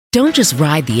Don't just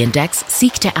ride the index,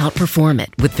 seek to outperform it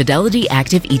with Fidelity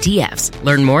Active ETFs.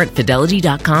 Learn more at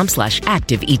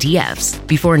fidelity.com/active ETFs.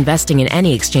 Before investing in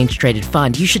any exchange-traded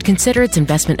fund, you should consider its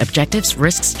investment objectives,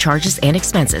 risks, charges, and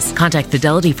expenses. Contact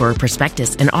Fidelity for a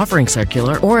prospectus, an offering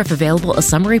circular, or if available, a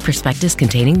summary prospectus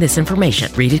containing this information.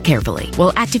 Read it carefully.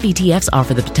 While active ETFs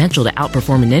offer the potential to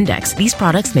outperform an index, these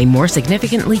products may more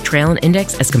significantly trail an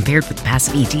index as compared with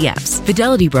passive ETFs.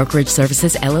 Fidelity Brokerage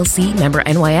Services, LLC, member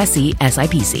NYSE,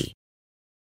 SIPC.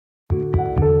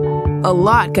 A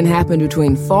lot can happen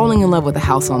between falling in love with a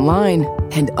house online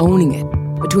and owning it,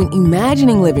 between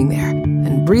imagining living there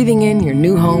and breathing in your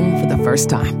new home for the first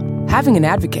time. Having an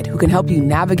advocate who can help you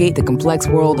navigate the complex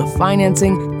world of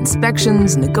financing,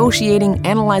 inspections, negotiating,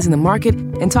 analyzing the market,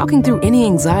 and talking through any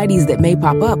anxieties that may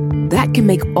pop up, that can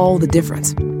make all the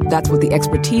difference. That's what the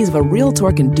expertise of a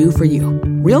Realtor can do for you.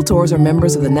 Realtors are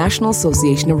members of the National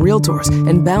Association of Realtors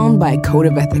and bound by a code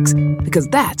of ethics, because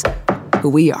that's who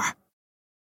we are.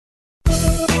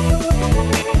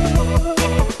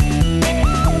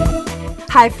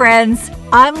 Hi, friends.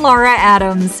 I'm Laura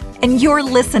Adams, and you're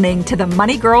listening to the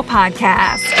Money Girl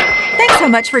Podcast. Thanks so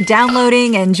much for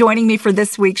downloading and joining me for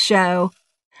this week's show.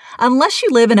 Unless you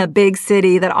live in a big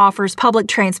city that offers public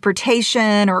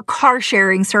transportation or car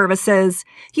sharing services,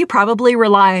 you probably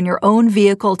rely on your own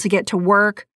vehicle to get to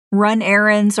work, run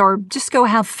errands, or just go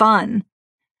have fun.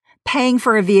 Paying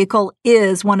for a vehicle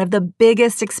is one of the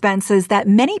biggest expenses that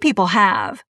many people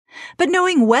have. But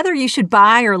knowing whether you should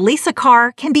buy or lease a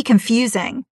car can be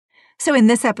confusing. So in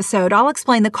this episode, I'll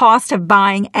explain the cost of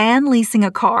buying and leasing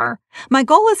a car. My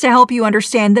goal is to help you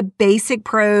understand the basic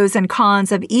pros and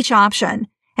cons of each option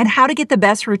and how to get the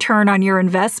best return on your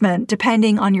investment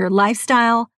depending on your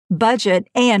lifestyle, budget,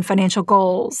 and financial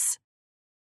goals.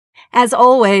 As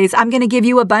always, I'm going to give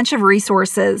you a bunch of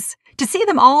resources. To see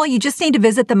them all, you just need to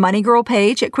visit the Money Girl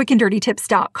page at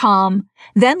quickanddirtytips.com.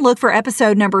 Then look for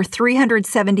episode number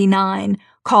 379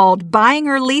 called Buying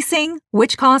or Leasing,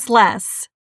 Which Costs Less?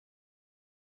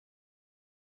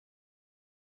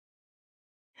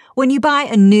 When you buy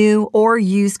a new or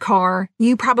used car,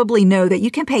 you probably know that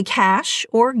you can pay cash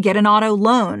or get an auto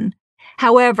loan.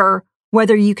 However,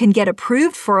 whether you can get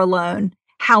approved for a loan,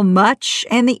 how much,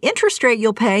 and the interest rate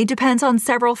you'll pay depends on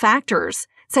several factors,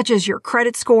 such as your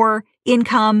credit score,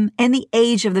 income, and the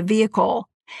age of the vehicle.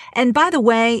 And by the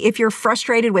way, if you're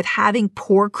frustrated with having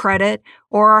poor credit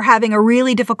or are having a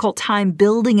really difficult time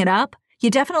building it up, you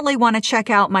definitely want to check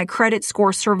out my Credit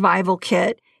Score Survival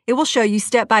Kit. It will show you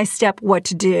step-by-step what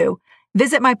to do.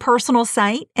 Visit my personal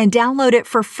site and download it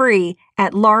for free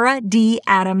at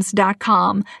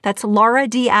lauradadams.com. That's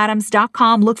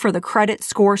lauradadams.com. Look for the Credit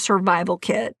Score Survival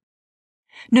Kit.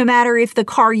 No matter if the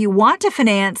car you want to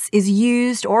finance is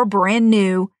used or brand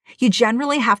new, you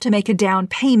generally have to make a down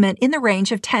payment in the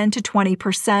range of 10 to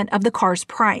 20% of the car's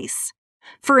price.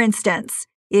 For instance,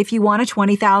 if you want a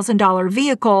 $20,000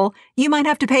 vehicle, you might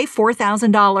have to pay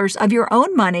 $4,000 of your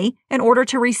own money in order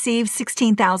to receive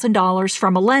 $16,000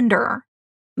 from a lender.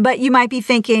 But you might be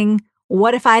thinking,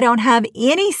 what if I don't have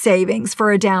any savings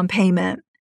for a down payment?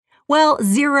 Well,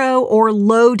 zero or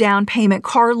low down payment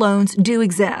car loans do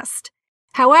exist.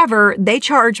 However, they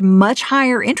charge much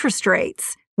higher interest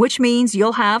rates, which means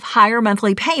you'll have higher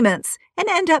monthly payments and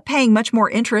end up paying much more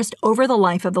interest over the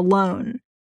life of the loan.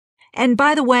 And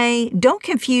by the way, don't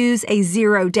confuse a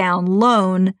zero down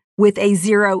loan with a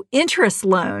zero interest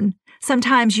loan.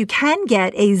 Sometimes you can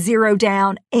get a zero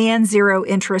down and zero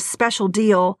interest special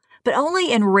deal, but only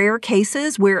in rare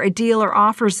cases where a dealer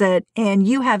offers it and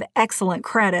you have excellent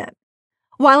credit.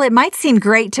 While it might seem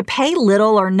great to pay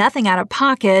little or nothing out of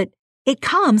pocket, it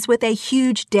comes with a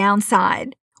huge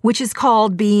downside, which is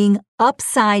called being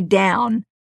upside down.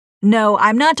 No,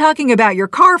 I'm not talking about your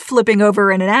car flipping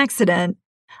over in an accident.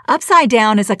 Upside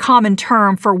down is a common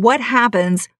term for what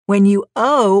happens when you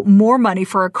owe more money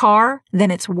for a car than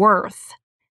it's worth.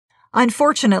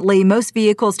 Unfortunately, most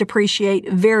vehicles depreciate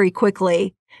very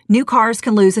quickly. New cars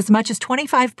can lose as much as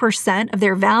 25% of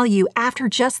their value after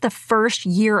just the first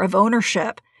year of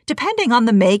ownership, depending on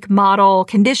the make, model,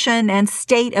 condition, and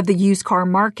state of the used car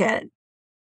market.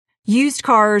 Used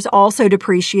cars also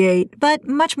depreciate, but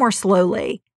much more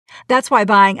slowly. That's why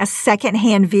buying a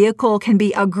second-hand vehicle can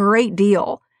be a great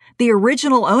deal. The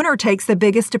original owner takes the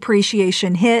biggest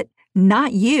depreciation hit,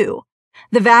 not you.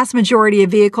 The vast majority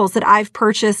of vehicles that I've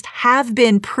purchased have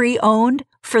been pre-owned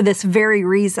for this very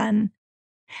reason.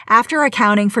 After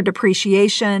accounting for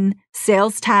depreciation,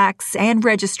 sales tax, and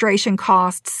registration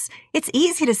costs, it's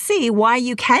easy to see why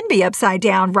you can be upside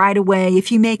down right away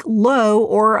if you make low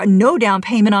or no down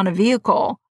payment on a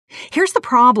vehicle. Here's the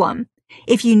problem.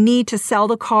 If you need to sell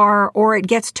the car or it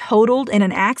gets totaled in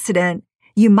an accident,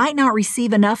 you might not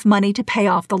receive enough money to pay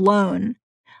off the loan.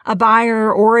 A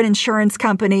buyer or an insurance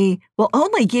company will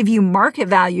only give you market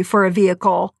value for a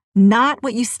vehicle, not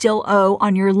what you still owe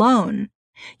on your loan.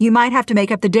 You might have to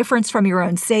make up the difference from your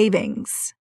own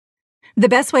savings. The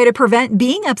best way to prevent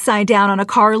being upside down on a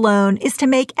car loan is to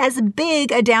make as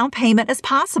big a down payment as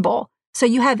possible, so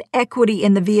you have equity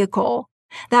in the vehicle.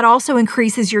 That also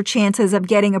increases your chances of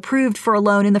getting approved for a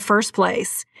loan in the first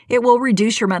place. It will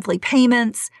reduce your monthly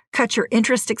payments, cut your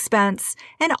interest expense,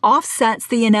 and offsets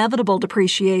the inevitable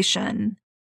depreciation.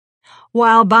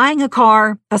 While buying a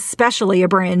car, especially a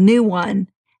brand new one,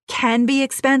 can be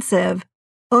expensive,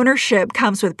 ownership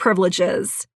comes with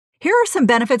privileges. Here are some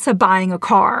benefits of buying a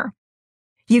car.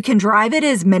 You can drive it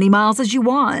as many miles as you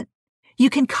want. You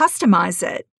can customize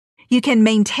it. You can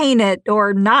maintain it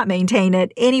or not maintain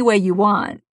it any way you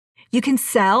want. You can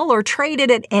sell or trade it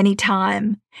at any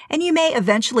time, and you may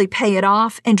eventually pay it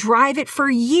off and drive it for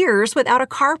years without a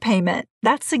car payment.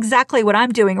 That's exactly what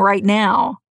I'm doing right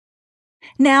now.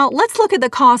 Now, let's look at the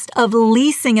cost of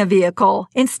leasing a vehicle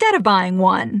instead of buying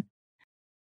one.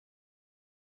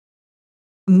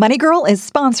 Money Girl is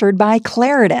sponsored by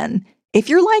Claritin. If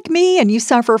you're like me and you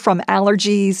suffer from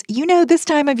allergies, you know this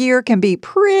time of year can be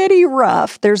pretty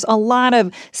rough. There's a lot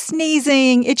of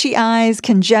sneezing, itchy eyes,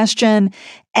 congestion,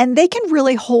 and they can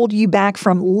really hold you back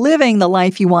from living the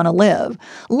life you want to live.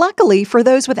 Luckily, for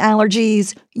those with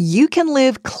allergies, you can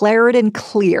live Claritin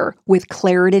Clear with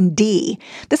Claritin D.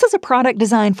 This is a product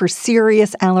designed for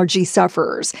serious allergy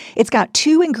sufferers. It's got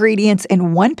 2 ingredients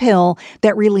in one pill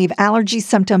that relieve allergy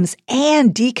symptoms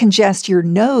and decongest your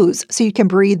nose so you can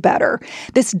breathe better.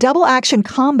 This double-action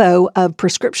combo of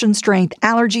prescription-strength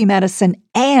allergy medicine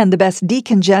and the best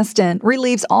decongestant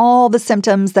relieves all the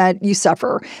symptoms that you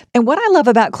suffer. And what I love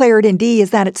about Claritin D is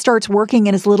that it starts working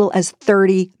in as little as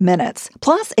 30 minutes.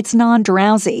 Plus, it's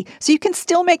non-drowsy, so you can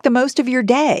still make the most of your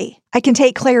day. I can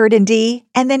take Claritin D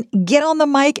and then get on the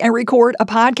mic and record a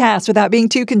podcast without being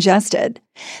too congested.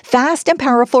 Fast and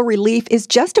powerful relief is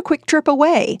just a quick trip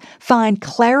away. Find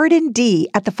Claritin D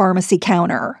at the pharmacy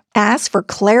counter. Ask for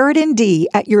Claritin D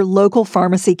at your local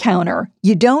pharmacy counter.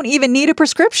 You don't even need a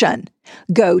prescription.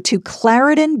 Go to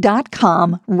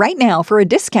Claritin.com right now for a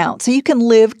discount so you can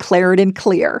live Claritin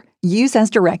Clear. Use as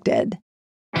directed.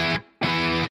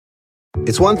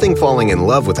 It's one thing falling in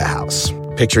love with a house,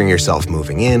 picturing yourself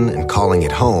moving in and calling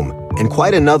it home, and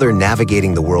quite another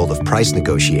navigating the world of price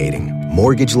negotiating,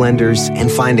 mortgage lenders,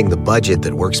 and finding the budget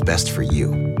that works best for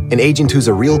you. An agent who's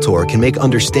a Realtor can make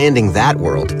understanding that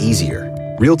world easier.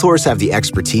 Realtors have the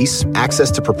expertise,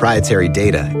 access to proprietary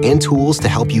data, and tools to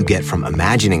help you get from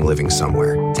imagining living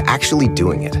somewhere to actually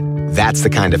doing it. That's the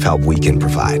kind of help we can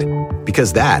provide.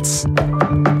 Because that's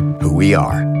who we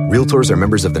are. Realtors are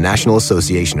members of the National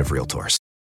Association of Realtors.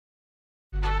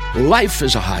 Life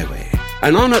is a highway,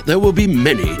 and on it there will be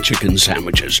many chicken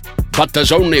sandwiches. But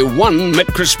there's only one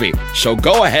McCrispy. So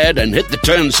go ahead and hit the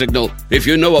turn signal if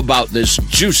you know about this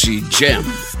juicy gem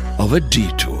of a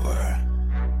detour.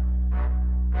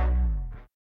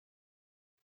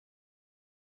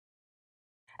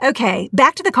 Okay,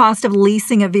 back to the cost of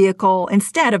leasing a vehicle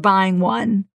instead of buying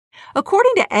one.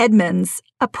 According to Edmunds,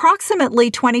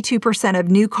 approximately 22% of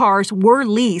new cars were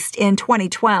leased in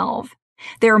 2012.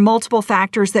 There are multiple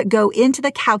factors that go into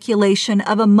the calculation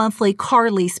of a monthly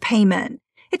car lease payment.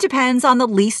 It depends on the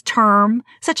lease term,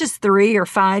 such as 3 or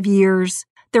 5 years,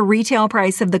 the retail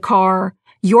price of the car,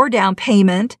 your down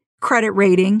payment, credit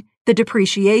rating, the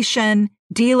depreciation,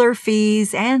 dealer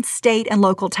fees, and state and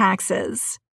local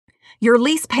taxes. Your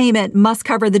lease payment must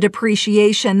cover the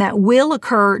depreciation that will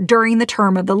occur during the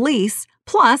term of the lease,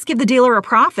 plus give the dealer a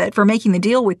profit for making the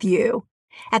deal with you.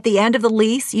 At the end of the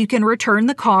lease, you can return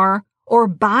the car or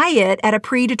buy it at a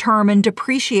predetermined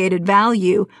depreciated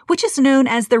value, which is known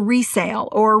as the resale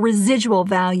or residual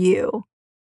value.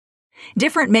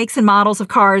 Different makes and models of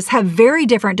cars have very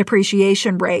different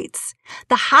depreciation rates.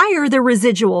 The higher the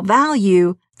residual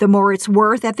value, the more it's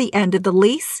worth at the end of the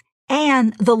lease,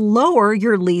 and the lower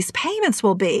your lease payments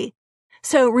will be.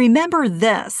 So remember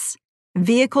this: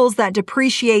 vehicles that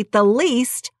depreciate the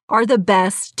least are the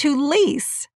best to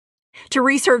lease. To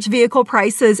research vehicle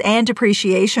prices and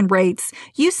depreciation rates,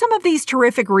 use some of these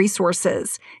terrific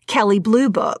resources: Kelley Blue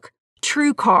Book,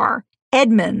 TrueCar,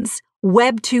 Edmunds,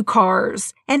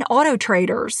 Web2Cars, and Auto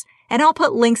Traders. And I'll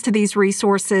put links to these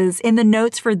resources in the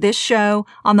notes for this show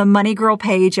on the Money Girl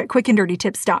page at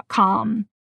quickanddirtytips.com.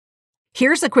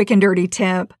 Here's a quick and dirty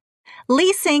tip.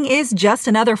 Leasing is just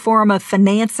another form of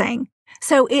financing,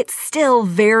 so it's still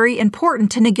very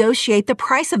important to negotiate the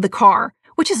price of the car,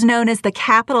 which is known as the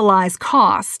capitalized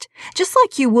cost, just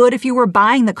like you would if you were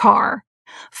buying the car.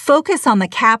 Focus on the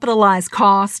capitalized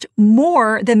cost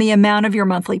more than the amount of your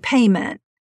monthly payment.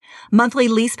 Monthly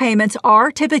lease payments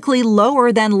are typically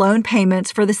lower than loan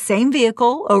payments for the same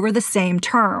vehicle over the same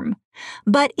term.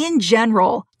 But in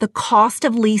general, the cost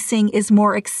of leasing is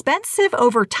more expensive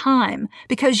over time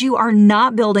because you are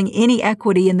not building any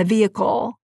equity in the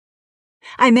vehicle.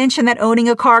 I mentioned that owning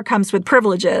a car comes with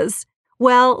privileges.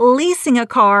 Well, leasing a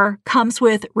car comes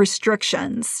with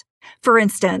restrictions. For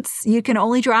instance, you can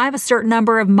only drive a certain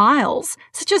number of miles,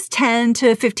 such as 10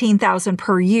 to 15,000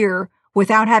 per year,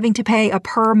 without having to pay a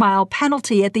per-mile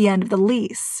penalty at the end of the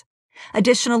lease.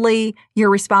 Additionally, you're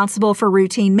responsible for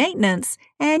routine maintenance,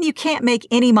 and you can't make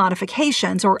any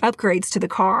modifications or upgrades to the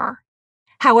car.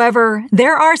 However,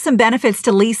 there are some benefits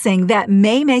to leasing that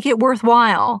may make it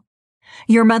worthwhile.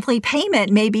 Your monthly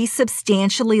payment may be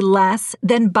substantially less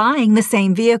than buying the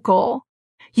same vehicle.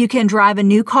 You can drive a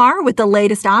new car with the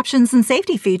latest options and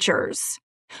safety features.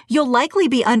 You'll likely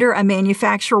be under a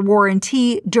manufacturer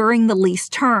warranty during the lease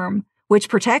term, which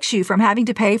protects you from having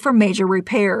to pay for major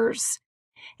repairs.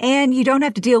 And you don't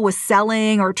have to deal with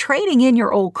selling or trading in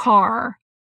your old car.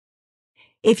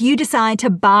 If you decide to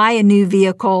buy a new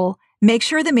vehicle, make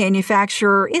sure the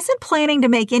manufacturer isn't planning to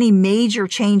make any major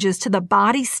changes to the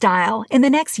body style in the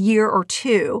next year or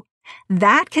two.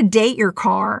 That could date your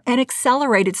car and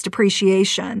accelerate its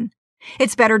depreciation.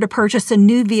 It's better to purchase a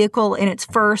new vehicle in its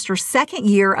first or second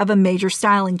year of a major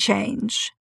styling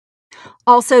change.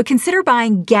 Also, consider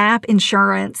buying GAP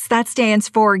insurance. That stands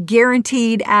for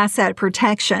Guaranteed Asset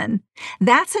Protection.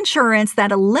 That's insurance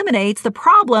that eliminates the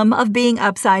problem of being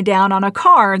upside down on a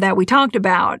car that we talked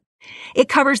about. It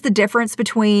covers the difference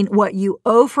between what you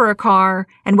owe for a car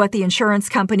and what the insurance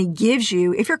company gives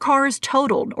you if your car is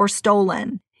totaled or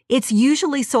stolen. It's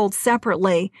usually sold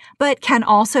separately, but can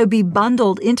also be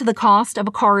bundled into the cost of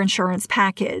a car insurance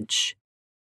package.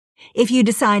 If you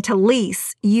decide to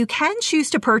lease, you can choose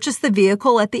to purchase the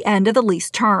vehicle at the end of the lease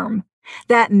term.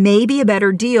 That may be a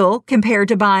better deal compared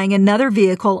to buying another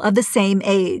vehicle of the same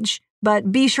age,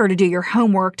 but be sure to do your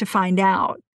homework to find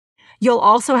out. You'll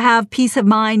also have peace of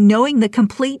mind knowing the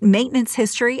complete maintenance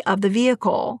history of the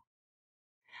vehicle.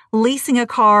 Leasing a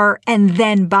car and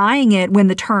then buying it when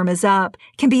the term is up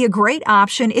can be a great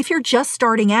option if you're just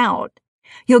starting out.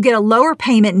 You'll get a lower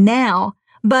payment now,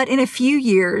 but in a few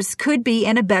years could be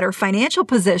in a better financial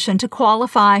position to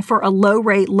qualify for a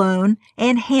low-rate loan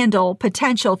and handle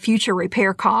potential future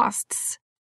repair costs.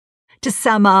 To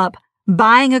sum up,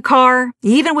 buying a car,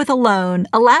 even with a loan,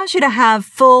 allows you to have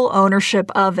full ownership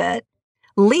of it.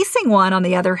 Leasing one, on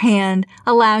the other hand,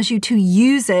 allows you to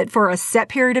use it for a set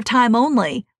period of time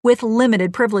only, with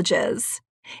limited privileges.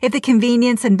 If the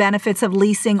convenience and benefits of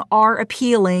leasing are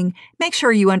appealing, make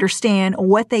sure you understand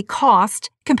what they cost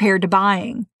compared to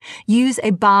buying. Use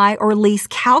a buy or lease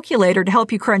calculator to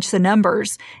help you crunch the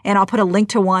numbers, and I'll put a link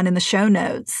to one in the show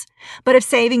notes. But if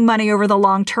saving money over the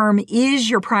long term is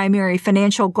your primary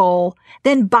financial goal,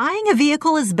 then buying a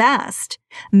vehicle is best.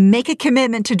 Make a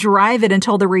commitment to drive it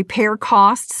until the repair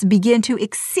costs begin to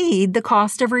exceed the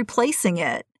cost of replacing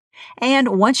it.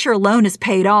 And once your loan is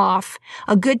paid off,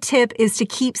 a good tip is to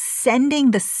keep sending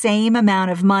the same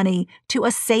amount of money to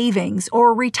a savings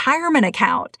or retirement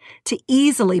account to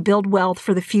easily build wealth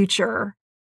for the future.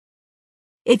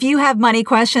 If you have money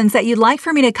questions that you'd like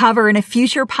for me to cover in a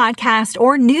future podcast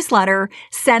or newsletter,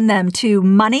 send them to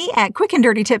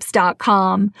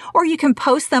money@quickanddirtytips.com, or you can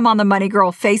post them on the Money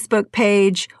Girl Facebook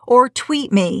page or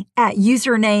tweet me at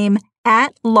username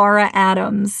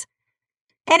 @LauraAdams.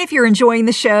 And if you're enjoying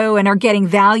the show and are getting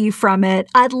value from it,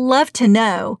 I'd love to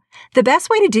know. The best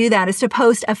way to do that is to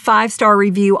post a 5-star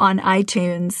review on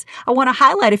iTunes. I want to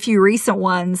highlight a few recent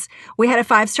ones. We had a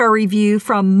 5-star review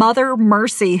from Mother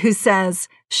Mercy who says,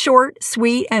 "Short,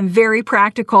 sweet, and very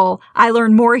practical. I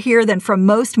learn more here than from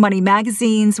most money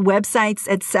magazines, websites,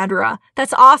 etc."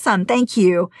 That's awesome. Thank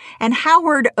you. And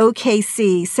Howard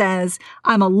OKC says,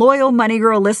 "I'm a loyal Money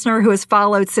Girl listener who has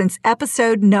followed since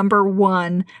episode number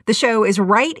 1. The show is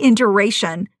right in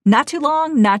duration. Not too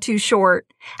long, not too short."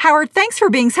 Howard, thanks for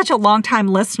being such a long-time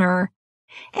listener.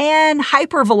 And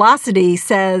Hypervelocity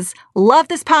says, "Love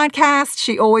this podcast.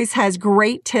 She always has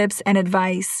great tips and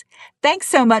advice." Thanks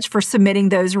so much for submitting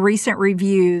those recent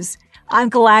reviews. I'm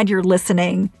glad you're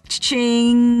listening.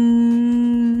 Cha-ching!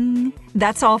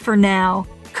 That's all for now.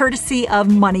 Courtesy of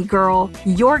Money Girl,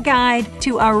 your guide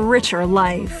to a richer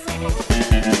life.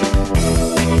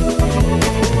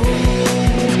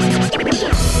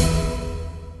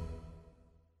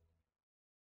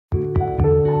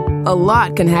 A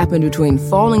lot can happen between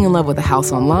falling in love with a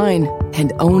house online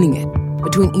and owning it,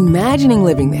 between imagining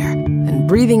living there and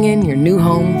breathing in your new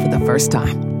home for the first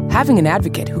time. Having an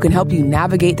advocate who can help you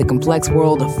navigate the complex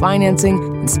world of financing,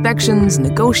 inspections,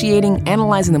 negotiating,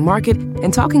 analyzing the market,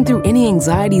 and talking through any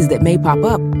anxieties that may pop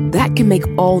up, that can make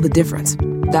all the difference.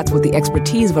 That's what the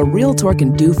expertise of a Realtor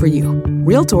can do for you.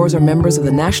 Realtors are members of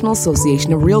the National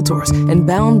Association of Realtors and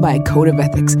bound by a code of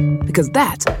ethics, because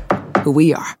that's who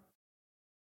we are.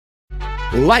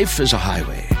 Life is a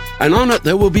highway, and on it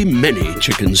there will be many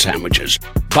chicken sandwiches.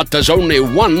 But there's only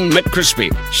one McCrispy.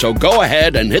 So go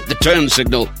ahead and hit the turn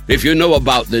signal if you know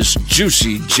about this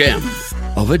juicy gem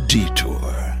of a detour.